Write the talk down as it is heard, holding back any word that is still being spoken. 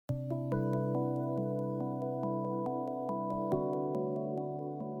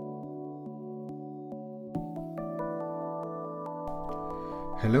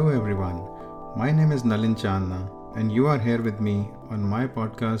Hello everyone, my name is Nalin Chandna and you are here with me on my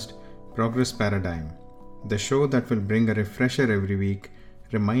podcast Progress Paradigm, the show that will bring a refresher every week,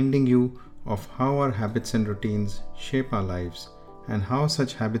 reminding you of how our habits and routines shape our lives and how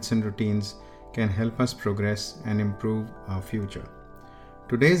such habits and routines can help us progress and improve our future.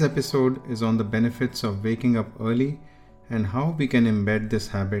 Today's episode is on the benefits of waking up early and how we can embed this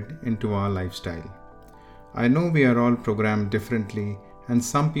habit into our lifestyle. I know we are all programmed differently and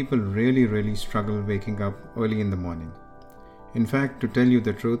some people really struggle waking up early in the morning. In fact, to tell you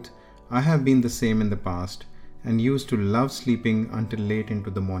the truth, I have been the same in the past and used to love sleeping until late into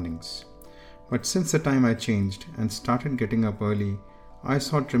the mornings. But since the time I changed and started getting up early, I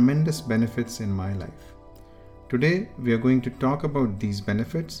saw tremendous benefits in my life. Today, we are going to talk about these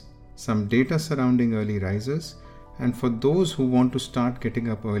benefits, some data surrounding early risers, and for those who want to start getting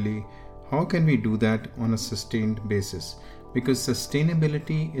up early, how can we do that on a sustained basis? Because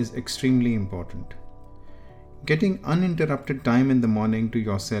sustainability is extremely important. Getting uninterrupted time in the morning to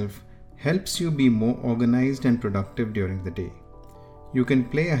yourself helps you be more organized and productive during the day. You can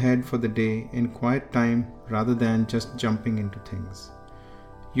play ahead for the day in quiet time rather than just jumping into things.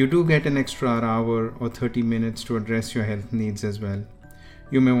 You do get an extra hour or 30 minutes to address your health needs as well.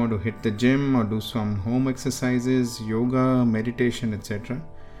 You may want to hit the gym or do some home exercises, yoga, meditation, etc.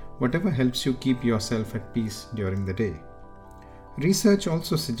 Whatever helps you keep yourself at peace during the day. Research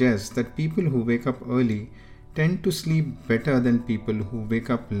also suggests that people who wake up early tend to sleep better than people who wake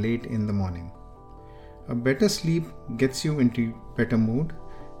up late in the morning. A better sleep gets you into better mood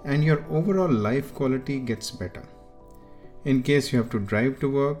and your overall life quality gets better. In case you have to drive to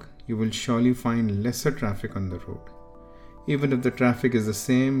work, you will surely find lesser traffic on the road. Even if the traffic is the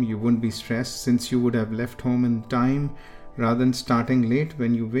same, you won't be stressed since you would have left home in time rather than starting late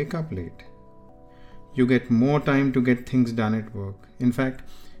when you wake up late. You get more time to get things done at work. In fact,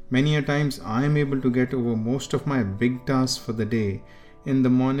 many a times I am able to get over most of my big tasks for the day in the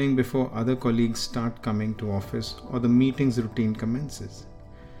morning before other colleagues start coming to office or the meeting's routine commences.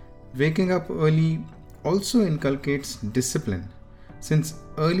 Waking up early also inculcates discipline, since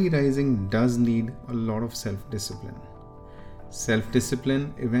early rising does need a lot of self-discipline.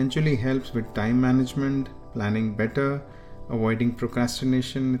 Self-discipline eventually helps with time management, planning better, avoiding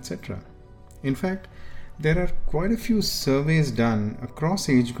procrastination, etc. In fact, there are quite a few surveys done across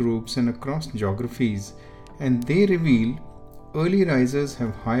age groups and across geographies, and they reveal early risers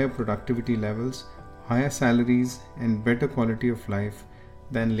have higher productivity levels, higher salaries, and better quality of life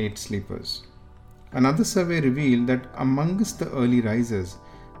than late sleepers. Another survey revealed that amongst the early risers,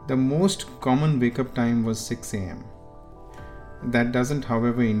 the most common wake-up time was 6 a.m. That doesn't,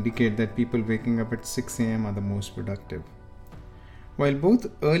 however, indicate that people waking up at 6 a.m. are the most productive. While both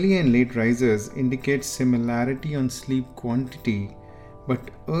early and late risers indicate similarity on sleep quantity,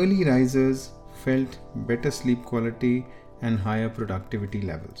 but early risers felt better sleep quality and higher productivity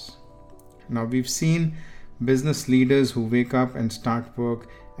levels. Now, we've seen business leaders who wake up and start work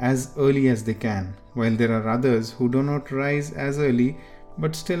as early as they can, while there are others who do not rise as early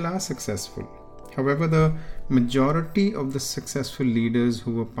but still are successful. However, the majority of the successful leaders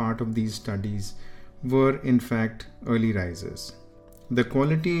who were part of these studies were in fact early risers. The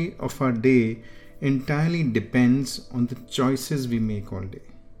quality of our day entirely depends on the choices we make all day.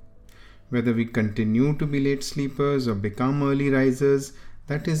 Whether we continue to be late sleepers or become early risers,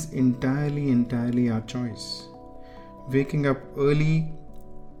 that is entirely our choice. Waking up early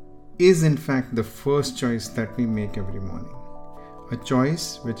is in fact the first choice that we make every morning. A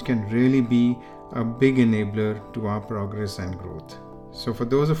choice which can really be a big enabler to our progress and growth. So for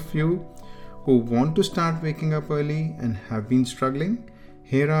those of you who want to start waking up early and have been struggling,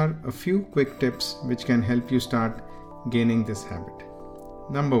 here are a few quick tips which can help you start gaining this habit.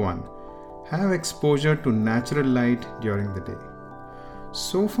 Number 1. Have exposure to natural light during the day.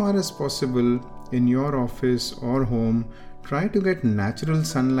 So far as possible, in your office or home, try to get natural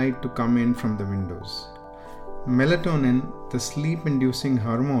sunlight to come in from the windows. Melatonin, the sleep-inducing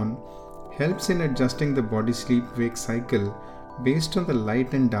hormone, helps in adjusting the body sleep-wake cycle based on the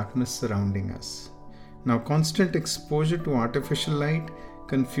light and darkness surrounding us. Now, constant exposure to artificial light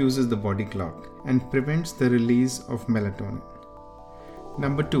confuses the body clock and prevents the release of melatonin.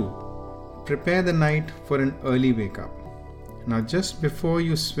 Number 2. Prepare the night for an early wake-up. Now, just before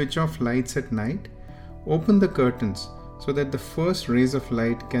you switch off lights at night, open the curtains so that the first rays of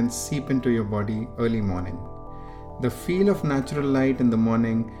light can seep into your body early morning. The feel of natural light in the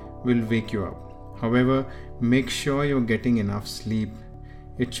morning will wake you up. However, make sure you're getting enough sleep.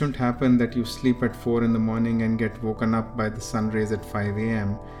 It shouldn't happen that you sleep at 4 in the morning and get woken up by the sun rays at 5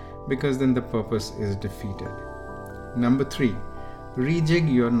 a.m. because then the purpose is defeated. Number 3.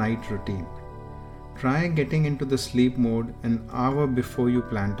 rejig your night routine. Try getting into the sleep mode an hour before you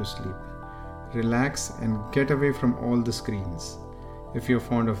plan to sleep. Relax and get away from all the screens. If you're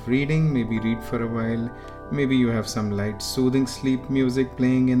fond of reading, maybe read for a while. Maybe you have some light soothing sleep music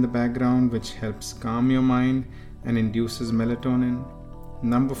playing in the background which helps calm your mind and induces melatonin.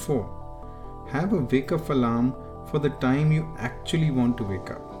 Number 4. Have a wake-up alarm for the time you actually want to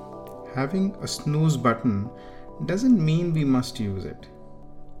wake up. Having a snooze button doesn't mean we must use it.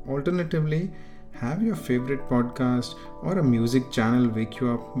 Alternatively, have your favorite podcast or a music channel wake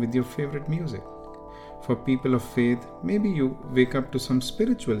you up with your favorite music. For people of faith, maybe you wake up to some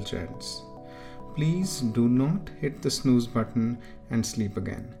spiritual chants. Please do not hit the snooze button and sleep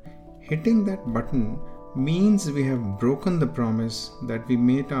again. Hitting that button means we have broken the promise that we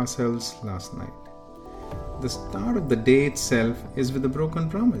made ourselves last night. The start of the day itself is with a broken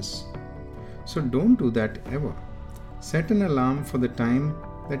promise. So don't do that ever. Set an alarm for the time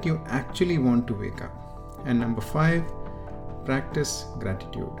that you actually want to wake up. And number 5, practice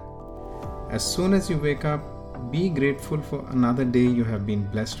gratitude. As soon as you wake up, be grateful for another day you have been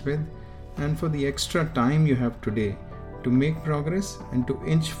blessed with and for the extra time you have today to make progress and to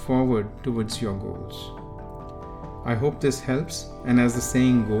inch forward towards your goals. I hope this helps, and as the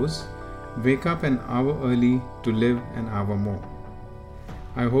saying goes, wake up an hour early to live an hour more.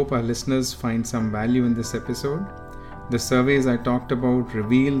 I hope our listeners find some value in this episode. The surveys I talked about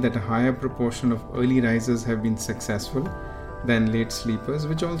reveal that a higher proportion of early risers have been successful than late sleepers,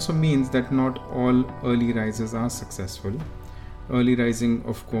 which also means that not all early risers are successful. Early rising,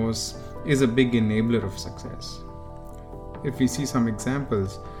 of course, is a big enabler of success. If we see some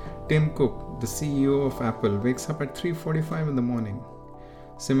examples, Tim Cook, the CEO of Apple, wakes up at 3:45 in the morning.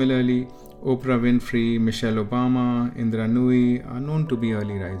 Similarly, Oprah Winfrey, Michelle Obama, Indra Nooyi are known to be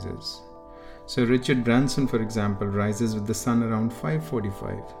early risers. So Richard Branson, for example, rises with the sun around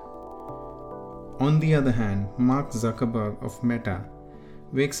 5:45. On the other hand, Mark Zuckerberg of Meta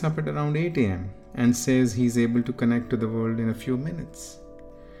wakes up at around 8 a.m. and says he's able to connect to the world in a few minutes.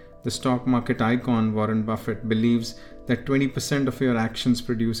 The stock market icon Warren Buffett believes that 20% of your actions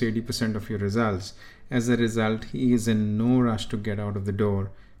produce 80% of your results. As a result, he is in no rush to get out of the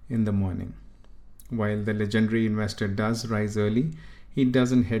door in the morning. While the legendary investor does rise early, he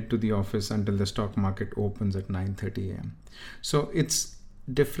doesn't head to the office until the stock market opens at 9:30 a.m. So it's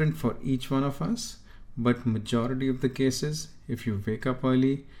different for each one of us, but majority of the cases, if you wake up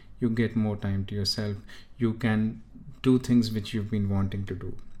early, you get more time to yourself. You can do things which you've been wanting to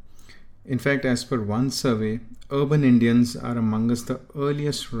do. In fact, as per one survey, urban Indians are amongst the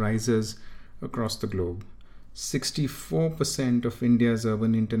earliest risers across the globe. 64% of India's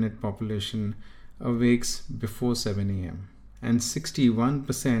urban internet population awakes before 7 a.m. and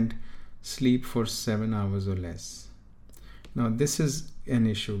 61% sleep for 7 hours or less. Now, this is an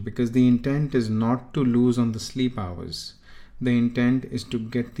issue because the intent is not to lose on the sleep hours. The intent is to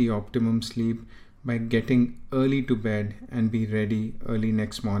get the optimum sleep by getting early to bed and be ready early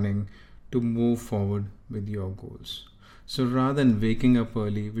next morning to move forward with your goals. So rather than waking up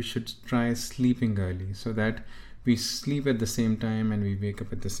early, we should try sleeping early so that we sleep at the same time and we wake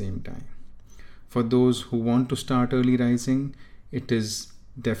up at the same time. For those who want to start early rising, it is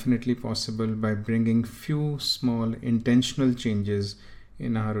definitely possible by bringing few small intentional changes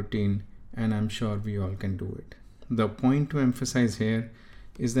in our routine, and I'm sure we all can do it. The point to emphasize here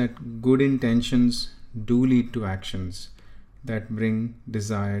is that good intentions do lead to actions that bring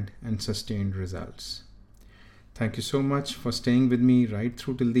desired and sustained results. Thank you so much for staying with me right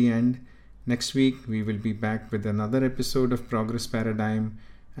through till the end. Next week, we will be back with another episode of Progress Paradigm,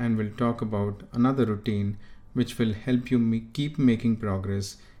 and we'll talk about another routine which will help you keep making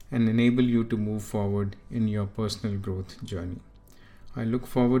progress and enable you to move forward in your personal growth journey. I look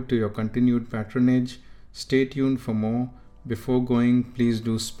forward to your continued patronage. Stay tuned for more. Before going, please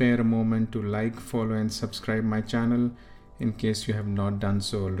do spare a moment to like, follow and subscribe my channel in case you have not done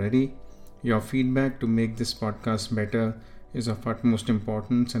so already. Your feedback to make this podcast better is of utmost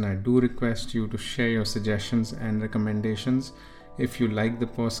importance, and I do request you to share your suggestions and recommendations. If you like the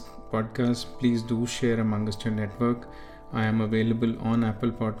podcast, please do share amongst your network. I am available on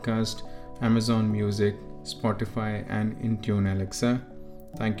Apple Podcast, Amazon Music, Spotify and Intune Alexa.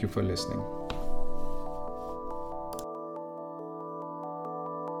 Thank you for listening.